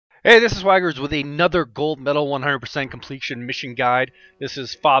Hey, this is Swagger's with another gold medal 100% completion mission guide. This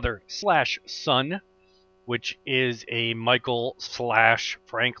is Father slash Son, which is a Michael slash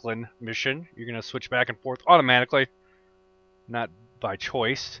Franklin mission. You're going to switch back and forth automatically, not by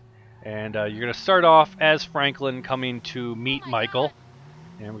choice. And you're going to start off as Franklin coming to meet Michael.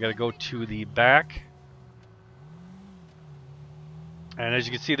 And we got to go to the back. And as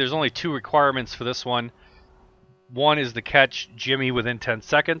you can see, there's only two requirements for this one. One is to catch Jimmy within 10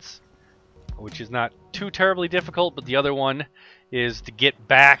 seconds. Which is not too terribly difficult, but the other one is to get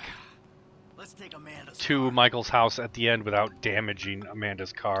back to Michael's house at the end without damaging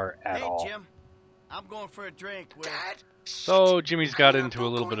Amanda's car at all. Jim, I'm going for a drink with... Dad? So Jimmy's got into a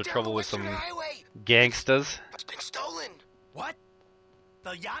little bit of trouble with some gangstas. It's been stolen. What?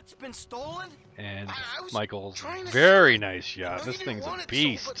 The yacht's been stolen? And I was Michael's trying to very sell it. nice yacht. They This didn't thing's want a it,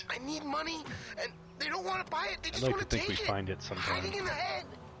 beast. but I need money, and they don't want to buy it. They I'd just like want to to think we take it. find it sometime. Hiding in the head.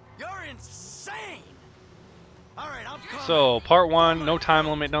 You're insane! Alright, I'm coming. So part one, no time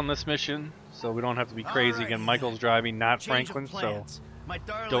limit on this mission, so we don't have to be crazy. Again, Alrighty Michael's then. driving, not Change of Franklin, so plans. My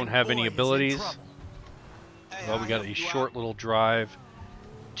darling don't have boy any is in abilities. trouble. well, we got a short little drive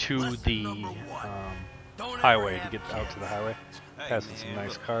to Lesson the number one. Don't ever highway to have get out to the highway. Passing some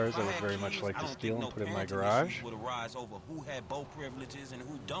nice cars I would very much like to steal and put in my garage. Would arise over who had both privileges and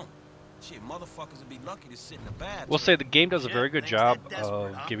who don't. Shit, motherfuckers would be lucky to sit in the bathroom. We'll say the game does a Shit, very good things job that desperate,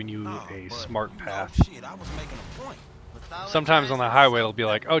 of huh? giving you No, a but, smart you know, path. shit, I was making a point. Sometimes on the highway it'll be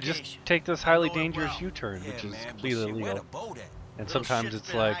like, oh, just take this highly I know it dangerous well. U-turn, Yeah, which is man, but completely shit, where illegal. the boat at? And Little sometimes shit's it's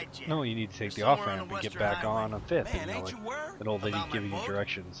been like, hijacked. no, you need to take the You're somewhere off-ramp on the and get Western back on Highway. 5th. Man, And ain't you know, you worried? an old lady About my giving you boat?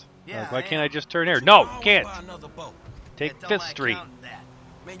 directions. Yeah, Like, why I can't I am. just turn here? So No, you you always can't. buy another boat. Take Don't 5th like Street counting that.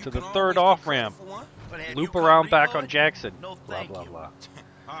 Man, you to can the always 3rd get off-ramp. credit for one. But have you Loop come around back recall on it? Jackson. No, Blah, thank blah, you. blah.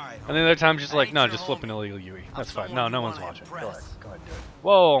 All right, And then other times just I like, ain't no, your just flip an homie. illegal UE. I'm That's fine. someone No, no you one's wanna watching. Go ahead. impress. Go ahead, do it.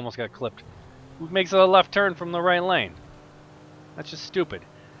 Whoa, almost got clipped. Who makes a left turn from the right lane? That's just stupid.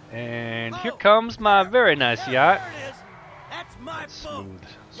 And here Oh, comes my very nice yacht. There it is. That's my boat.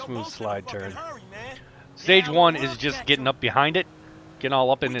 Smooth slide turn. Hurry, man. Stage Yeah, one we'll is just catch getting 'em. up behind it, getting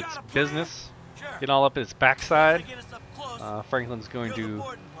all up in We its got a plan. business, Sure. getting all up in its backside. Get us up close. Franklin's going You're the to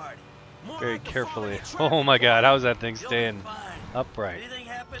boarding party. More very like the carefully. following Oh my God, how's that thing You'll be staying fine. upright? Anything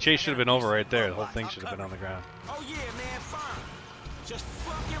happens, Chase I should have got been a over piece right of there. The the whole boat. thing I'll should have been cover on the ground. Oh yeah, man, fine. Just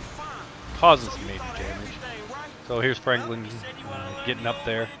fucking fine. Causing So some you major thought of damage. everything, right? So here's Well, Franklin you said you wanna learn getting the up old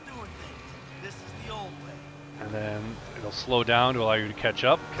there, way of doing things. This is the old way. and then it'll slow down to allow you to catch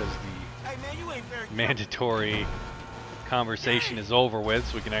up because the Hey man, you ain't very mandatory conversation is over with,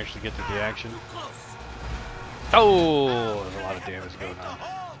 so we can actually get to the action. Too close. Oh, there's a lot of damage going on.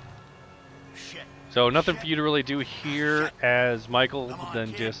 Shit. So nothing for you to really do here as Michael, Come on, than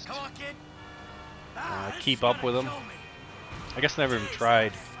kid. just Come on, kid. This keep is up gonna with him. kill me. I guess I never even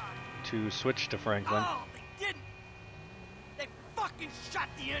tried to switch to Franklin. Oh, they didn't. They fucking shot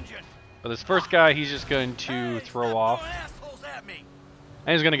the engine. But this first guy, he's just going to Hey, throw stop off. throwing assholes at me.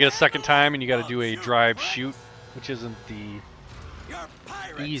 And he's going to get a second time, and you got to do a drive shoot, which isn't the You're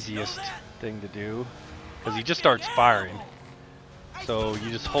pirates, easiest know that? thing to do, because he just starts firing. So you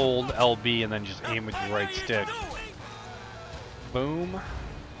just hold LB and then just aim with your right stick. Boom.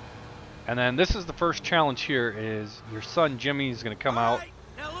 And then this is the first challenge here is your son Jimmy is going to come out,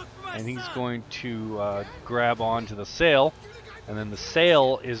 and he's going to grab onto the sail, and then the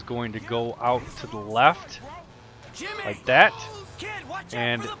sail is going to go out to the left like that,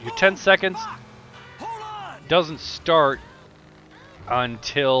 and your 10 seconds doesn't start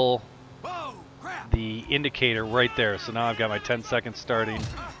until the indicator right there. So now I've got my 10 seconds starting,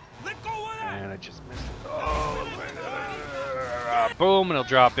 and I just missed it. Oh, boom, and it'll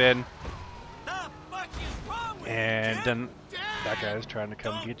drop in, and then that guy's trying to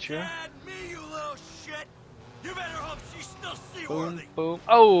come get you. Boom, boom.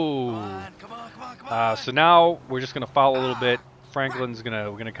 Oh! So now we're just gonna follow a little bit. We're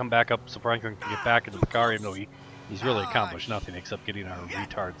gonna come back up so Franklin can get back into the car, even though he's really accomplished nothing except getting our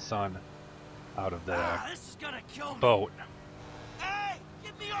retard son out of the This is gonna kill me. boat. Hey,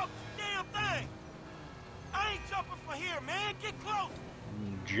 get me off the damn thing! I ain't jumping for here, man. Get close.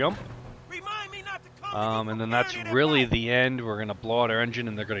 Jump. Remind me not to come. And then that's really the end. We're gonna blow out our engine,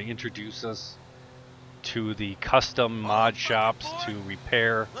 and they're gonna introduce us to the custom mod shops to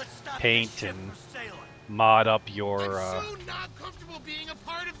repair, paint, and mod up your I'm so not comfortable being a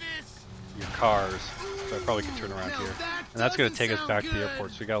part of this. cars. So I probably can turn around here, and that's gonna take us back to the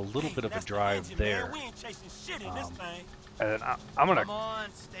airport. So we got a little bit of a drive there. And I'm gonna. Come on,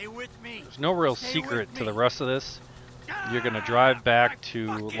 stay with me. There's no real secret to the rest of this. You're gonna drive back to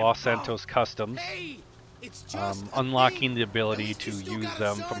Los Santos Customs. Hey, It's just a unlocking thing. the At ability least to you still use got a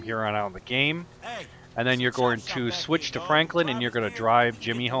them son. from here on out in the game. Hey, And then you're going to switch to Franklin, and you're going to drive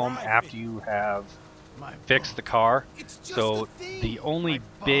Jimmy home after you have My fixed the boat. car. It's just So a thing. the only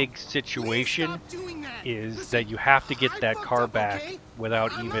My big boat. Please situation stop doing that. is Listen, that you have to get I that fucked car up, back okay?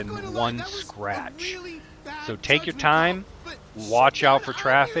 without I'm not even going to lie, one that was a scratch. really bad So take your judgment time, call, but watch shit, out man, for I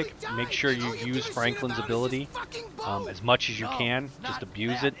traffic, nearly make died, sure and you all give a use shit Franklin's about is ability this fucking boat. as much as you No, can, it's just not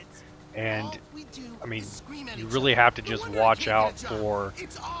abuse that. it. It's And all we do I mean, is scream at you each really other. have to No just wonder I watch can't get a out job. for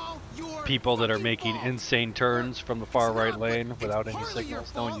It's all your people that are fucking making fault. insane turns from the far It's right not, but lane it's without any partly your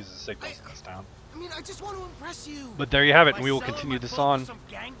signals. No one fault. uses signals in this town. I mean, I just want to impress you. But there you have it, Am and we will selling continue my this boat to on some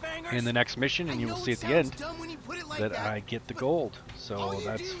gangbangers? in the next mission, I and you will know see it at the end sounds dumb when you put it like that that, I get the but gold. all So you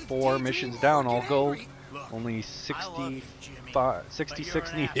that's do is 4 daydream missions or down, all get gold. angry. Look, Only I love you, Jimmy, 66 but you're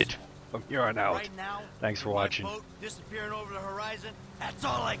an needed asshole. from here on out. Right now, Thanks for with my watching. boat disappearing over the horizon, that's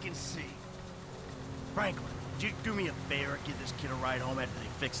all I can see. Franklin, would you do me a favor, give this kid a ride home after they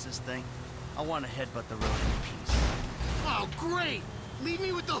fix this thing? I want to headbutt the road in peace. Oh, great. Leave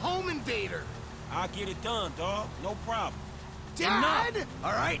me with the home invader. I'll get it done, dog. No problem. Dad! Enough,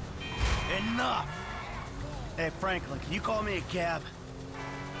 all right? Enough. Hey, Franklin, can you call me a cab?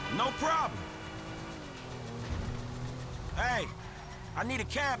 No problem. Hey, I need a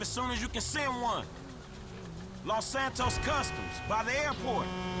cab as soon as you can send one. Los Santos Customs, by the airport.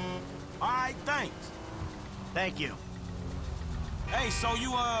 All right, thanks. Thank you. Hey, so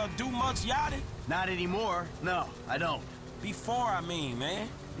you, do much yachting? Not anymore. No, I don't. Before, I mean, man.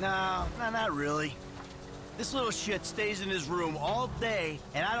 No, not really. This little shit stays in his room all day,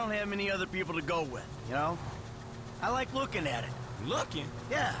 and I don't have any other people to go with, you know? I like looking at it. Looking?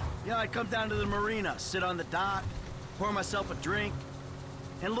 Yeah, you know, I'd come down to the marina, sit on the dock, pour myself a drink,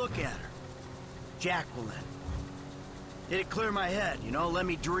 and look at her. Jacqueline. It'd clear my head, you know, let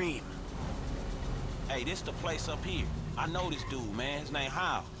me dream. Hey, this the place up here. I know this dude, man. His name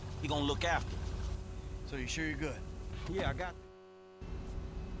Hal. He gonna look after me. So you sure you're good? Yeah, I got...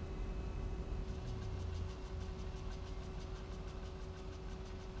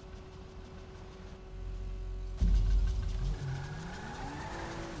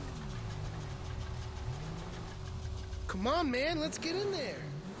 Come on, man, let's get in there.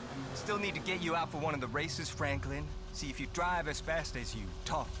 Still need to get you out for one of the races, Franklin. See if you drive as fast as you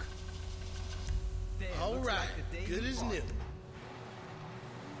talk. There, All looks right, like the day good you as bought new. it.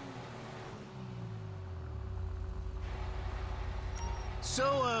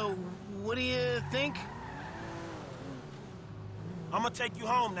 So, what do you think? I'm gonna take you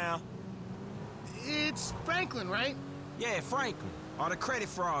home now. It's Franklin, right? Yeah, Franklin. Or the credit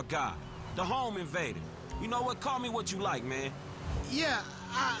fraud guy. The home invader. You know what? Call me what you like, man. Yeah,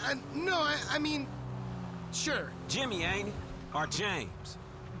 no, I mean, sure, Jimmy, ain't it? Or James?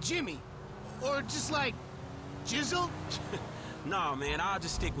 Jimmy. Or just like, Jizzle? Nah, man, I'll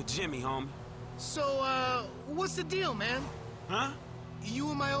just stick with Jimmy, homie. So, what's the deal, man? Huh? You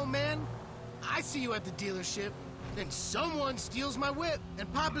and my old man? I see you at the dealership. Then someone steals my whip,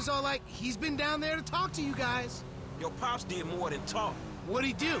 and Papa's all like, he's been down there to talk to you guys. Your pops did more than talk. What'd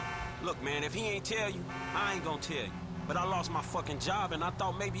he do? Look, man, if he ain't tell you, I ain't gonna tell you. But I lost my fucking job, and I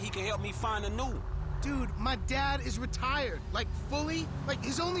thought maybe he can help me find a new one. Dude, my dad is retired. Like, fully. Like,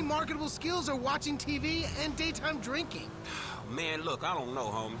 his only marketable skills are watching TV and daytime drinking. Man, look, I don't know,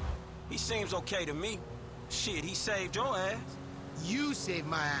 homie. He seems okay to me. Shit, he saved your ass. You saved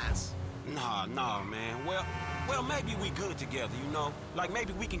my ass. Nah, man. Well, maybe we good together, you know? Like,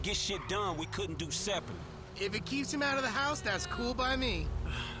 maybe we can get shit done we couldn't do separately. If it keeps him out of the house, that's cool by me.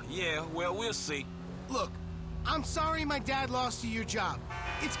 Yeah, well, we'll see. Look, I'm sorry my dad lost you your job.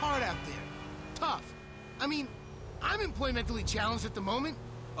 It's hard out there. Tough. I mean, I'm employmentally challenged at the moment.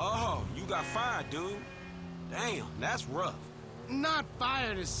 Oh, you got fired, dude. Damn, that's rough. Not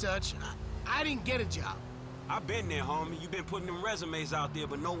fired as such. I didn't get a job. I've been there, homie. You been putting them resumes out there,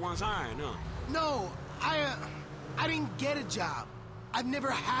 but no one's hiring, huh? No, I didn't get a job. I've never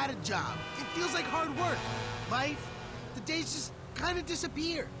had a job. It feels like hard work. Life, the days just kind of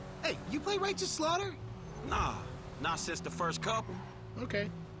disappear. Hey, you play Righteous Slaughter? Nah, not since the first couple. Okay.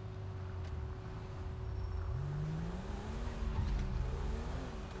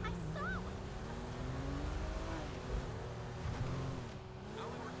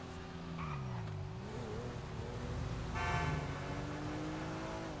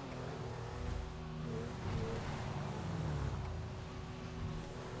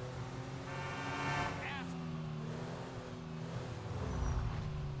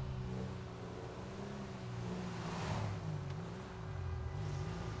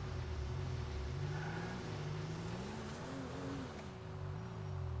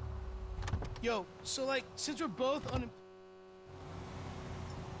 Yo, so like, since we're both